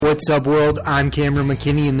What's up, world? I'm Cameron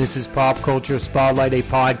McKinney, and this is Pop Culture Spotlight, a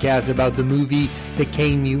podcast about the movie The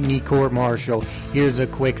Caine Mutiny Court Marshal. Here's a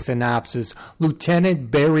quick synopsis.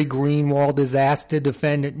 Lieutenant Barry Greenwald is asked to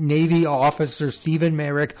defend Navy officer Stephen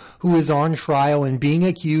Merrick, who is on trial and being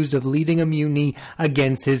accused of leading a mutiny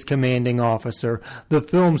against his commanding officer. The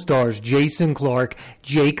film stars Jason Clarke,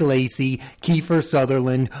 Jake Lacy, Kiefer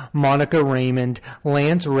Sutherland, Monica Raymund,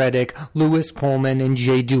 Lance Reddick, Louis Pullman, and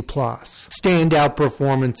Jay Duplass. Standout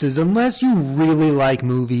performances. Unless you really like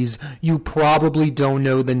movies, you probably don't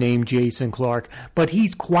know the name Jason Clarke, but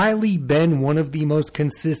he's quietly been one of the most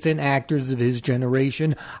consistent actors of his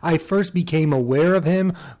generation. I first became aware of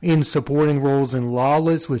him in supporting roles in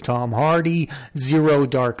Lawless with Tom Hardy, Zero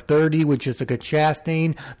Dark 30 with Jessica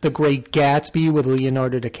Chastain, The Great Gatsby with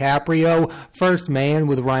Leonardo DiCaprio, First Man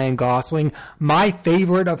with Ryan Gosling. My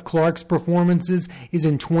favorite of Clarke's performances is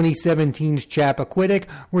in 2017's Chappaquiddick,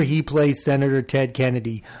 where he plays Senator Ted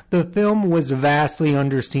Kennedy. The film was vastly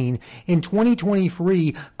underseen. In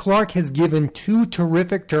 2023, Clarke has given two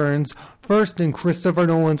terrific turns. First in Christopher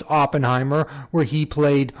Nolan's Oppenheimer, where he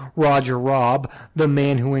played Roger Robb, the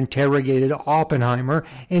man who interrogated Oppenheimer,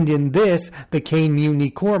 and in this, The Caine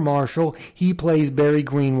Mutiny Court Marshal, he plays Barry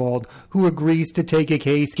Greenwald, who agrees to take a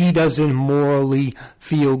case he doesn't morally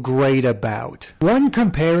feel great about. One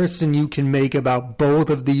comparison you can make about both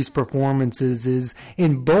of these performances is,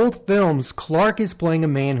 in both films, Clarke is playing a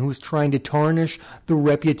man who's trying to tarnish the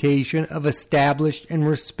reputation of established and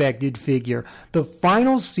respected figure. The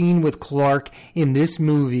final scene with Clarke in this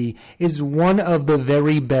movie is one of the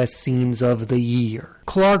very best scenes of the year.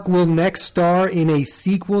 Clarke will next star in a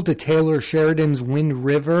sequel to Taylor Sheridan's Wind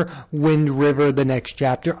River, The Next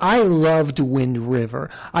Chapter. I loved Wind River.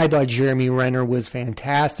 I thought Jeremy Renner was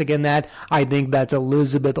fantastic in that. I think that's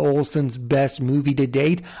Elizabeth Olsen's best movie to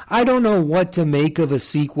date. I don't know what to make of a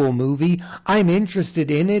sequel movie. I'm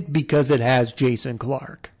interested in it because it has Jason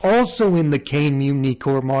Clarke. Also in The Caine Mutiny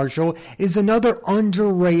Court Marshal is another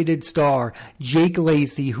underrated star, Jake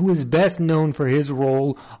Lacy, who is best known for his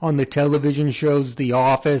role on the television shows The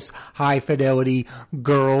Office, High Fidelity,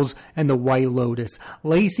 Girls, and The White Lotus.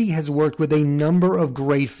 Lacy has worked with a number of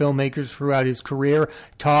great filmmakers throughout his career.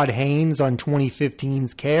 Todd Haynes on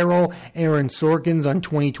 2015's Carol, Aaron Sorkins on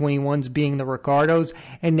 2021's Being the Ricardos,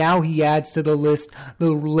 and now he adds to the list the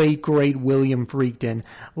late great Willam Freadkin.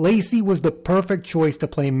 Lacy was the perfect choice to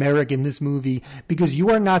play Merrick in this movie because you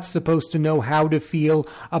are not supposed to know how to feel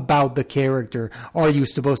about the character. Are you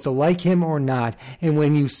supposed to like him or not? And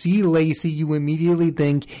when you see Lacy, you immediately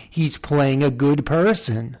think he's playing a good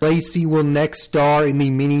person. Lacy will next star in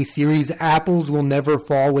the miniseries Apples Will Never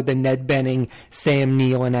Fall with Annette Bening, Sam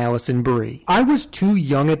Neill, and Alison Brie. I was too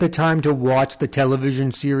young at the time to watch the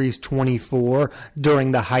television series 24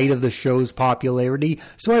 during the height of the show's popularity,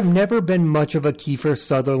 so I've never been much of a Kiefer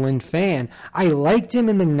Sutherland fan. I liked him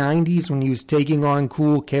in the 90s when he was taking on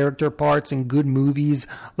cool character parts in good movies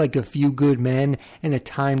like A Few Good Men and A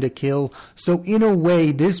Time to Kill, so in a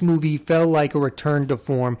way this movie felt like a return to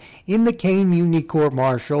form. In The Caine Mutiny Court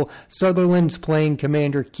Marshal, Sutherland's playing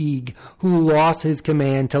Commander Keeg, who lost his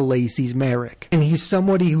command to Lacy's Merrick. And he's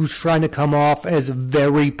somebody who's trying to come off as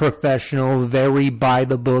very professional, very by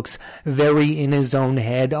the books, very in his own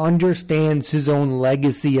head, understands his own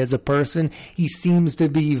legacy as a person. He seems to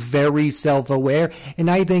be very self-aware,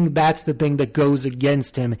 and I think that's the thing that goes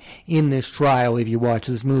against him in this trial. If you watch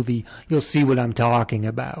this movie, you'll see what I'm talking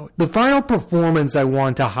about. The final performance I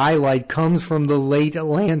want to highlight comes from the late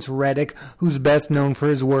Lance Reddick, who's best known for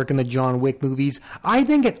his work in the John Wick movies. I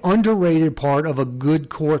think an underrated part of a good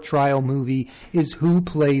court trial movie is who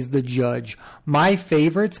plays the judge. My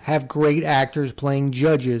favorites have great actors playing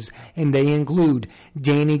judges, and they include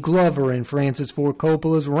Danny Glover in Francis Ford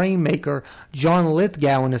Coppola's Rainmaker, John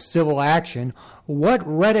Lithgow in A Civil Action. What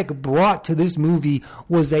Reddick brought to this movie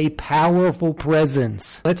was a powerful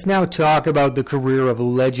presence. Let's now talk about the career of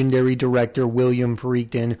legendary director Willam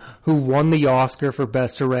Freadkin, who won the Oscar for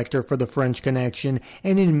Best Director for The French Connection,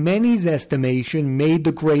 and in many's estimation made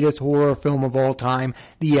the greatest horror film of all time,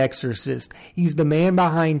 The Exorcist. He's the man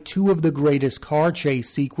behind two of the greatest car chase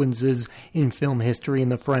sequences in film history in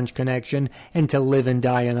The French Connection and To Live and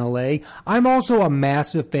Die in L.A. I'm also a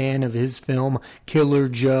massive fan of his film Killer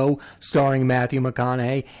Joe, starring Matthew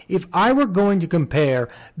McConaughey. If I were going to compare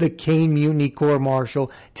The Caine Mutiny Court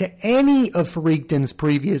Marshal to any of Freadkin's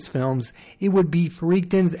previous films, it would be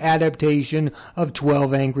Freadkin's adaptation of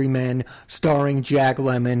 12 Angry Men, starring Jack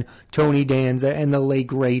Lemmon, Tony Danza, and the late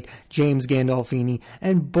great James Gandolfini.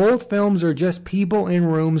 And both films are just people in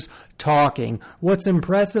rooms talking. What's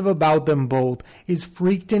impressive about them both is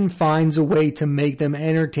Freadkin finds a way to make them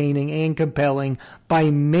entertaining and compelling by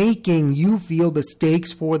making you feel the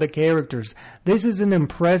stakes for the characters. This is an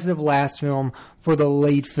impressive last film for the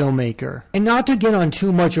late filmmaker. And not to get on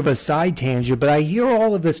too much of a side tangent, but I hear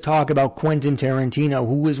all of this talk about Quentin Tarantino,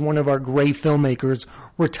 who is one of our great filmmakers,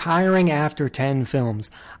 retiring after 10 films.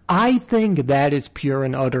 I think that is pure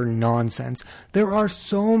and utter nonsense. There are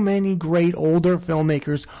so many great older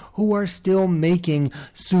filmmakers who are still making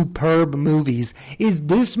superb movies. Is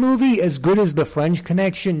this movie as good as The French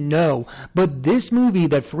Connection? No. But this movie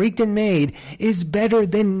that Freadkin made is better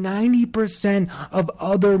than 90% of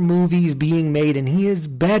other movies being made, and he is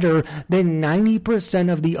better than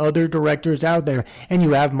 90% of the other directors out there. And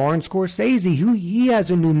you have Martin Scorsese, who he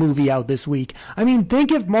has a new movie out this week. I mean,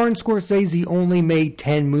 think if Martin Scorsese only made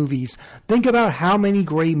 10 movies. Think about how many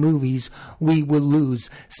great movies we would lose.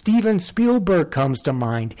 Steven Spielberg comes to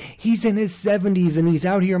mind. He's in his 70s and he's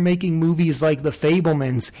out here making movies like The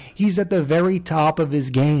Fabelmans. He's at the very top of his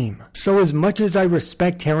game. So as much as I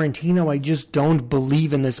respect Tarantino, I just don't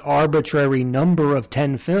believe in this arbitrary number of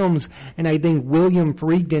 10 films, and I think Willam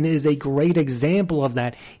Freadkin is a great example of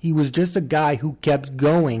that. He was just a guy who kept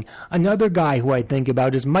going. Another guy who I think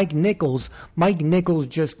about is Mike Nichols. Mike Nichols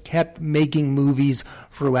just kept making movies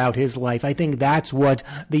throughout his life. I think that's what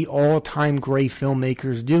the all-time great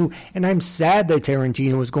filmmakers do, and I'm sad that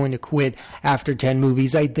Tarantino is going to quit after 10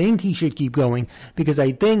 movies. I think he should keep going, because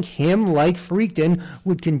I think him, like Freadkin,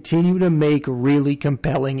 would continue to make really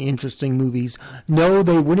compelling, interesting movies. No,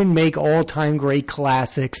 they wouldn't make all-time great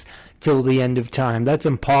classics till the end of time. That's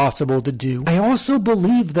impossible to do. I also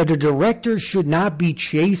believe that a director should not be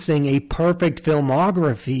chasing a perfect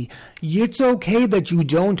filmography. It's okay that you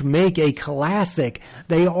don't make a classic.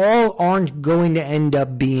 They all aren't going to end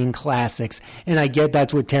up being classics. And I get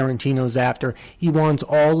that's what Tarantino's after. He wants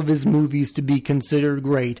all of his movies to be considered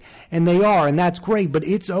great. And they are, and that's great, but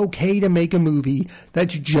it's okay to make a movie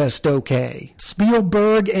that's just okay.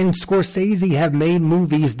 Spielberg and Scorsese have made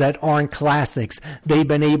movies that aren't classics. They've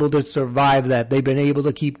been able to survive that. They've been able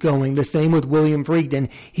to keep going. The same with Willam Freadkin.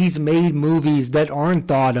 He's made movies that aren't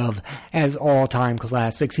thought of as all-time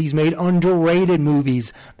classics. He's made underrated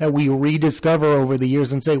movies that we rediscover over the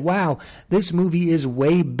years and say, wow, this movie is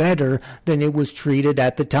way better than it was treated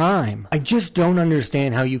at the time. I just don't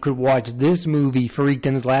understand how you could watch this movie,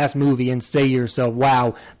 Freadkin's last movie, and say to yourself,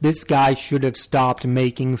 wow, this guy should have stopped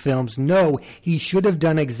making films. No, he should have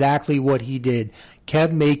done exactly what he did.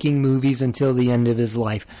 Kept making movies until the end of his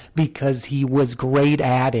life because he was great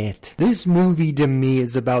at it. This movie to me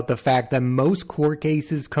is about the fact that most court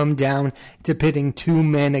cases come down to pitting two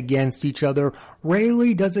men against each other.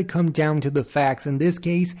 Rarely does it come down to the facts. In this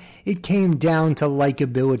case, it came down to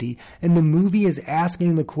likability, and the movie is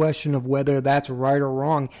asking the question of whether that's right or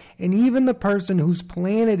wrong. And even the person whose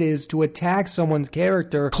plan it is to attack someone's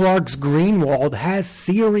character, Clarke Greenwald, has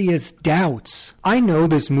serious doubts. I know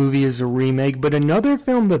this movie is a remake, but another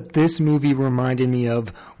film that this movie reminded me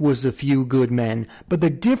of was A Few Good Men. But the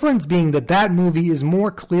difference being that that movie is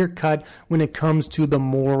more clear-cut when it comes to the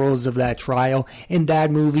morals of that trial. In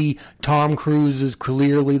that movie, Tom Cruise is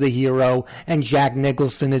clearly the hero and Jack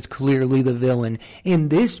Nicholson is clearly the villain. In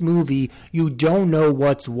this movie, you don't know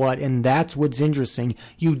what's what, and that's what's interesting.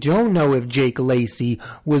 You don't know if Jake Lacy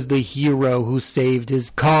was the hero who saved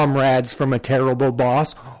his comrades from a terrible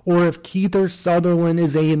boss, or if Kiefer Sutherland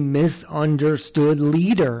is a misunderstood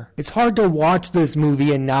leader. It's hard to watch this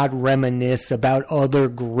movie and not reminisce about other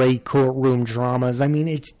great courtroom dramas. I mean,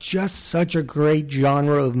 it's just such a great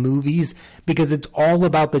genre of movies because it's all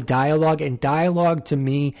about the dialogue, and dialogue to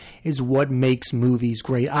me is what makes movies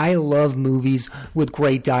great. I love movies with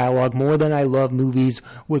great dialogue more than I love movies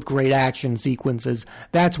with great action sequences.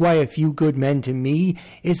 That's why A Few Good Men to me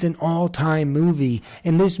is an all-time movie,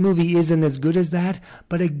 and this movie isn't as good as that,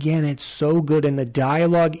 but again, it's so good, and the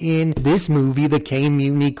dialogue in this movie, the Caine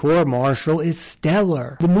Mutiny Court Marshal, is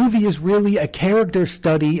stellar. The movie is really a character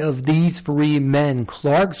study of these three men,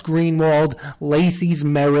 Clarke's Greenwald, Lacy's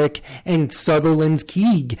Merrick, and Sutherland's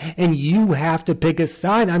Keeg, and you have to pick a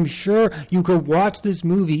side. I'm sure you could watch this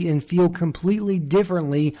movie and feel completely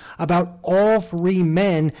differently about all three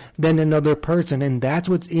men than another person, and that's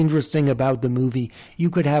what's interesting about the movie. You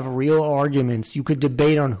could have real arguments. You could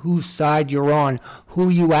debate on whose side you're on, who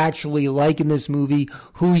you actually like in this movie,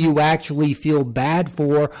 who you actually feel feel bad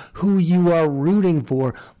for, who you are rooting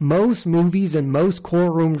for. Most movies and most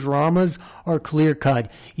courtroom dramas are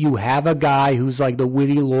clear-cut. You have a guy who's like the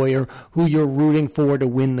witty lawyer who you're rooting for to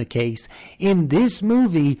win the case. In this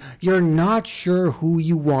movie, you're not sure who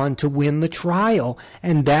you want to win the trial,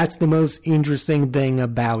 and that's the most interesting thing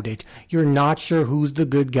about it. You're not sure who's the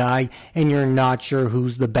good guy, and you're not sure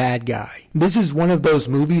who's the bad guy. This is one of those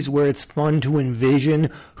movies where it's fun to envision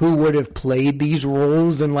who would have played these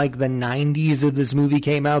roles in like the 90s if this movie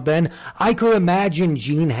came out then. I could imagine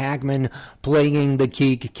Gene Hackman playing the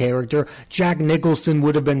Keeg character. Jack Nicholson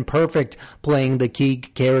would have been perfect playing the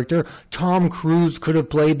Keeg character. Tom Cruise could have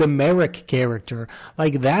played the Merrick character.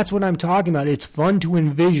 Like, that's what I'm talking about. It's fun to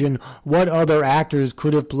envision what other actors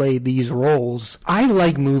could have played these roles. I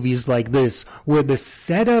like movies like this, where the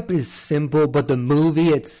setup is simple, but the movie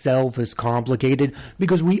itself is complicated,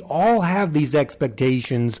 because we all have these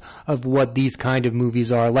expectations of what these kind of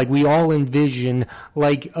movies are. Like, we all envision,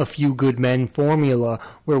 like, A Few Good Men formula,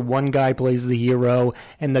 where one guy plays the hero,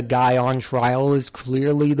 and the guy on trial is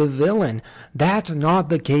clearly the villain. That's not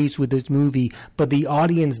the case with this movie, but the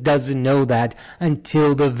audience doesn't know that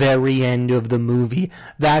until the very end of the movie.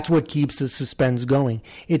 That's what keeps the suspense going.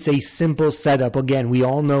 It's a simple setup. Again, we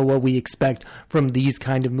all know what we expect from these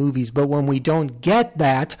kind of movies, but when we don't get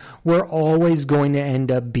that, we're always going to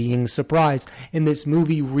end up being surprised. And this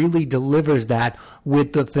movie really delivers that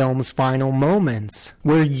with the film's final moments,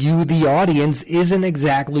 where you, the audience, isn't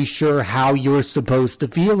exactly sure how you're supposed to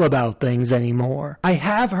feel about things anymore. I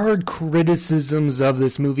have heard criticisms of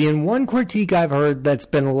this movie, and one critique I've heard that's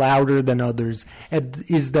been louder than others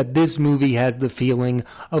is that this movie has the feeling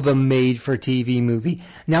of a made-for-TV movie.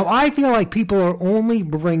 Now, I feel like people are only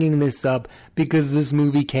bringing this up because this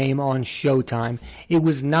movie came on Showtime. It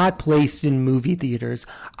was not placed in movie theaters.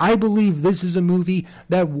 I believe this is a movie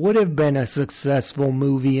that would have been a successful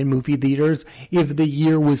movie in movie theaters if the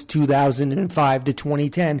year was 2005 to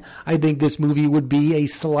 2010. I think this movie would be a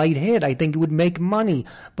slight hit. I think it would make money.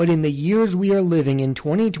 But in the years we are living in,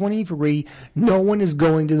 2023, no one is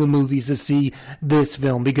going to the movies to see this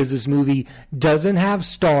film because this movie doesn't have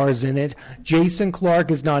stars in it. Jason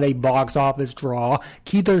Clarke is not a box office draw.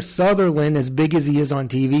 Kiefer Sutherland, as big as he is on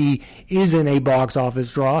TV, isn't a box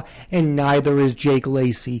office draw, and neither is Jake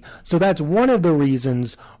Lacy. So that's one of the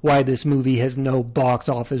reasons why this movie has no box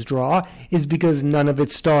office draw, is because none of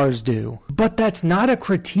its stars do. But that's not a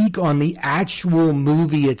critique on the actual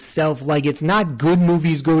movie itself. Like, it's not good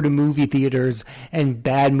movies go to movie theaters and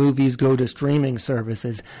bad movies go to streaming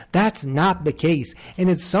services. That's not the case. And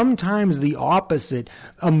it's sometimes the opposite.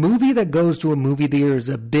 A movie that goes to a movie theater is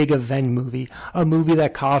a big event movie. A movie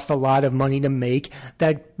that costs a lot of money to make,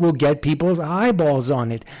 that will get people's eyeballs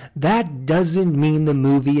on it. That doesn't mean the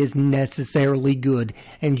movie is necessarily good.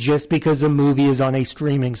 And just because a movie is on a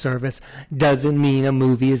streaming service doesn't mean a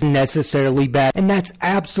movie is necessarily bad. And that's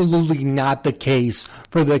absolutely not the case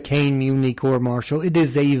for the Caine Mutiny Court Marshal. It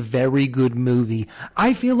is a very good movie.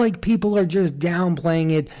 I feel like people are just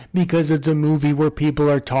downplaying it because it's a movie where people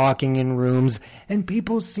are talking in rooms, and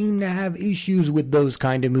people seem to have issues with those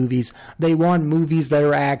kind of movies. They want movies that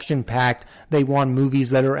are action-packed. They want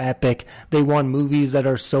movies that are epic. They want movies that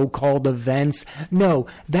are so-called events. No,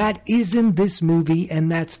 that isn't this movie,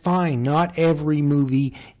 and that's fine. Not every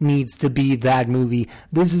movie needs to be that movie.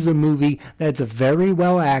 This is a movie that's very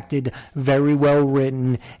well acted, very well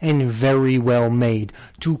written, and very well made.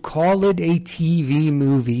 To call it a TV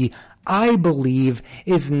movie, I believe,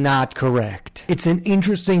 is not correct. It's an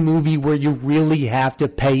interesting movie where you really have to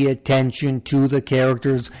pay attention to the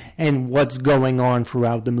characters and what's going on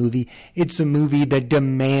throughout the movie. It's a movie that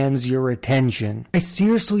demands your attention. I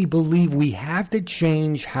seriously believe we have to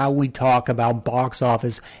change how we talk about box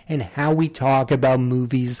office and how we talk about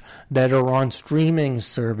movies that are on streaming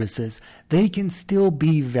services. They can still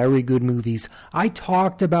be very good movies. I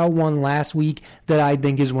talked about one last week that I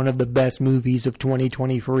think is one of the best movies of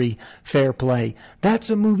 2023, Fair Play. That's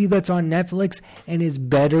a movie that's on Netflix and is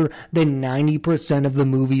better than 90% of the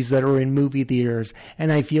movies that are in movie theaters.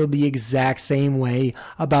 And I feel the exact same way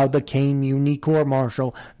about the Caine Mutiny Court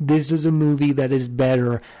Marshal. This is a movie that is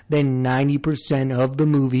better than 90% of the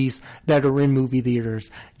movies that are in movie theaters.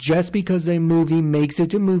 Just because a movie makes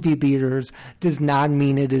it to movie theaters does not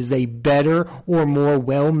mean it is a better or more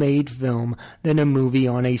well-made film than a movie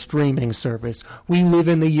on a streaming service. We live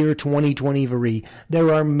in the year 2023.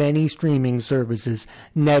 There are many many streaming services: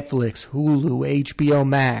 Netflix, Hulu, HBO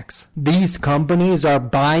Max. These companies are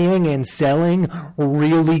buying and selling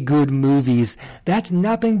really good movies. That's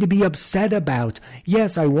nothing to be upset about.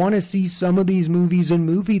 Yes, I want to see some of these movies in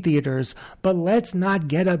movie theaters, but let's not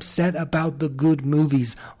get upset about the good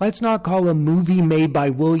movies. Let's not call a movie made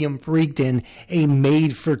by Willam Freadkin a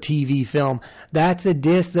made-for-TV film. That's a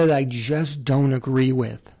diss that I just don't agree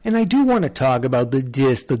with. And I do want to talk about the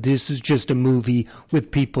diss that this is just a movie with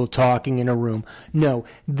people talking in a room. No,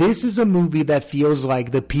 this is a movie that feels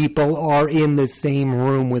like the people are in the same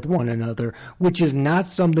room with one another, which is not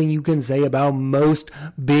something you can say about most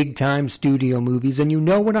big-time studio movies. And you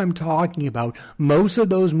know what I'm talking about. Most of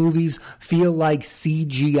those movies feel like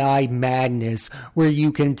CGI madness, where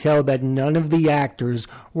you can tell that none of the actors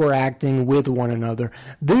were acting with one another.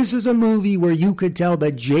 This is a movie where you could tell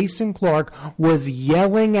that Jason Clarke was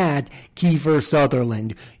yelling at Kiefer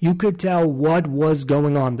Sutherland. You could tell what was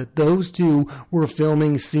going on, that those two were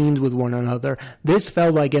filming scenes with one another. This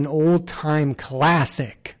felt like an old-time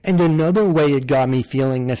classic. And another way it got me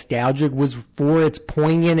feeling nostalgic was for its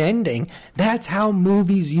poignant ending. That's how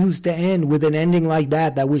movies used to end, with an ending like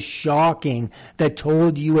that was shocking, that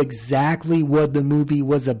told you exactly what the movie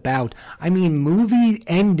was about. I mean, movie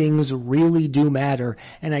endings really do matter,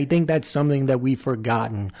 and I think that's something that we've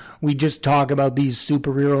forgotten. We just talk about these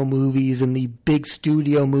superhero movies and the big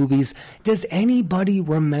studio movies. Does anybody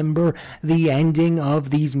remember the ending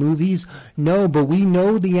of these movies? No, but we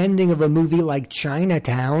know the ending of a movie like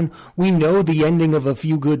Chinatown. We know the ending of A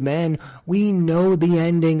Few Good Men. We know the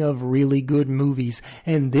ending of really good movies.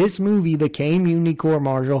 And this movie, the Caine Mutiny Court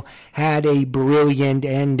Marshal, had a brilliant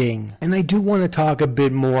ending. And I do want to talk a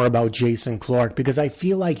bit more about Jason Clarke, because I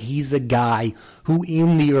feel like he's a guy who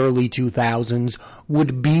in the early 2000s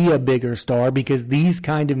would be a bigger star, because these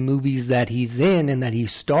kind of movies that he's in and that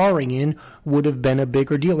he's starring in would have been a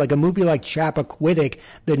bigger deal. Like a movie like Chappaquiddick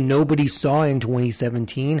that nobody saw in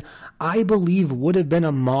 2017, I believe would have been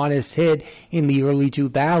a modest hit in the early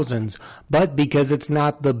 2000s. But because it's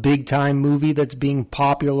not the big-time movie that's being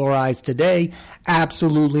popularized today,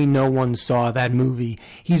 absolutely no one saw that movie.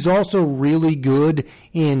 He's also really good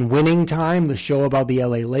in Winning Time, the show about the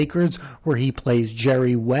LA Lakers, where he plays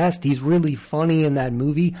Jerry West. He's really funny in that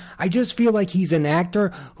movie. I just feel like he's an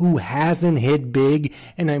actor who hasn't hit big,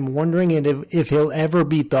 and I'm wondering if he'll ever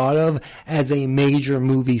be thought of as a major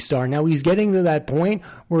movie star. Now, he's getting to that point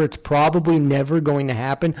where it's probably never going to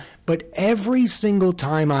happen, but every single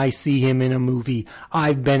time I see him in a movie,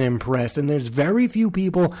 I've been impressed, and there's very few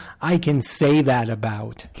people I can say that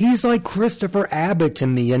about. He's like Christopher Abbott to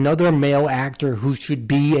me, another male actor who should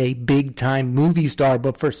be a big-time movie star,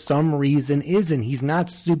 but for some reason isn't. He's not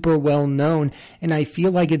super well known, and I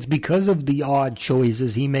feel like it's because of the odd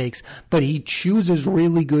choices he makes, but he chooses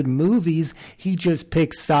really good movies. He just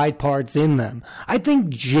picks side parts in them. I think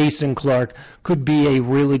Jason Clarke could be a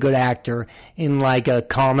really good actor in like a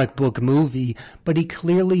comic book movie, but he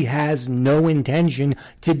clearly has no intention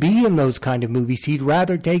to be in those kind of movies. He'd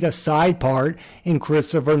rather take a side part in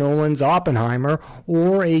Christopher Nolan's Oppenheimer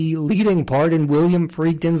or a leading part in Willam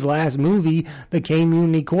Freadkin's last movie, the Caine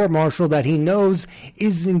Mutiny Court Marshal, that he knows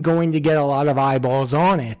isn't going to get a lot of eyeballs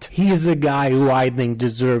on it. He's a guy who I think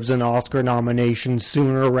deserves an Oscar nomination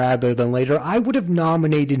sooner rather than later. I would have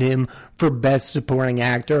nominated him for Best Supporting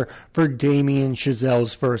Actor for Damien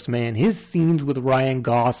Chazelle's First Man. His scenes with Ryan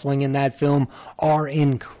Gosling in that film are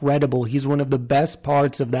incredible. He's one of the best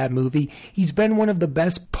parts of that movie. He's been one of the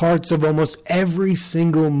best parts of almost every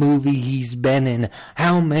single movie he's been in.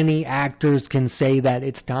 How many actors can say that?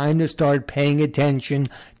 It's time to start paying attention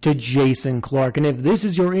to Jason Clarke. And if this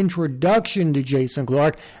is your introduction to Jason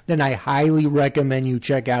Clarke, then I highly recommend you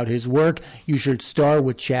check out his work. You should start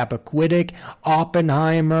with Chappaquiddick,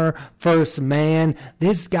 Oppenheimer, First Man.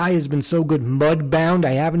 This guy has been so good. Mudbound,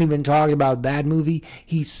 I haven't even talked about that movie.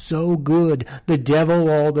 He's so good. The Devil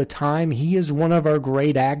All the Time. He is one of our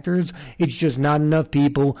great actors. It's just not enough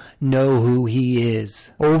people know who he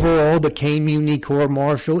is. Overall, the Caine Mutiny Court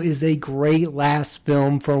Marshal is a great last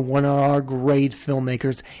film for one of our great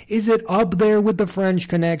filmmakers. Is it up there with The French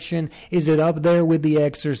Connection? Is it up there with The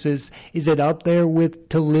Exorcist? Is it up there with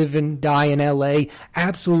To Live and Die in L.A.?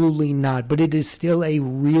 Absolutely not, but it is still a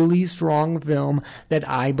really strong film that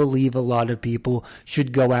I believe a lot of people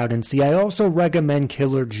should go out and see. I also recommend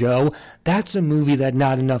Killer Killer Joe. That's a movie that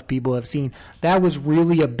not enough people have seen. That was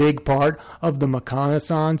really a big part of the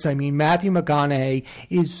McConaissance. I mean, Matthew McConaughey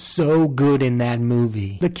is so good in that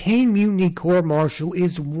movie. The Caine Mutiny Court Marshal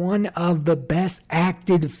is one of the best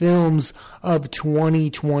acted films of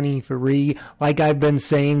 2023. Like I've been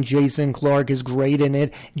saying, Jason Clarke is great in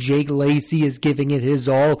it. Jake Lacy is giving it his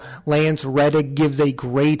all. Lance Reddick gives a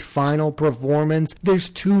great final performance. There's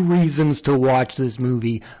two reasons to watch this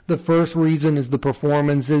movie. The first reason is the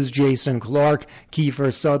performances: Jason Clarke,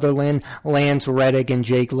 Kiefer Sutherland, Lance Reddick, and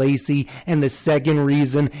Jake Lacy. And the second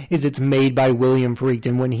reason is it's made by Willam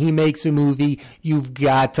Freadkin. When he makes a movie, you've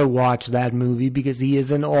got to watch that movie because he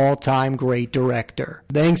is an all-time great director.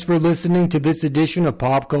 Thanks for listening to this edition of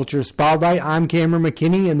Pop Culture Spotlight. I'm Cameron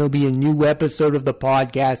McKinney, and there'll be a new episode of the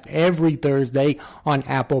podcast every Thursday on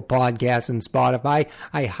Apple Podcasts and Spotify.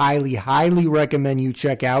 I highly recommend you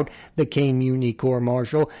check out the Caine Mutiny Court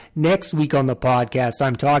Marshal. Next week on the podcast,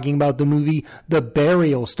 I'm talking about the movie The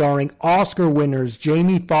Burial, starring Oscar winners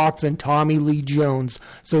Jamie Foxx and Tommy Lee Jones.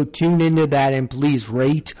 So tune into that and please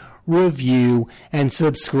rate, review, and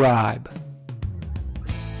subscribe.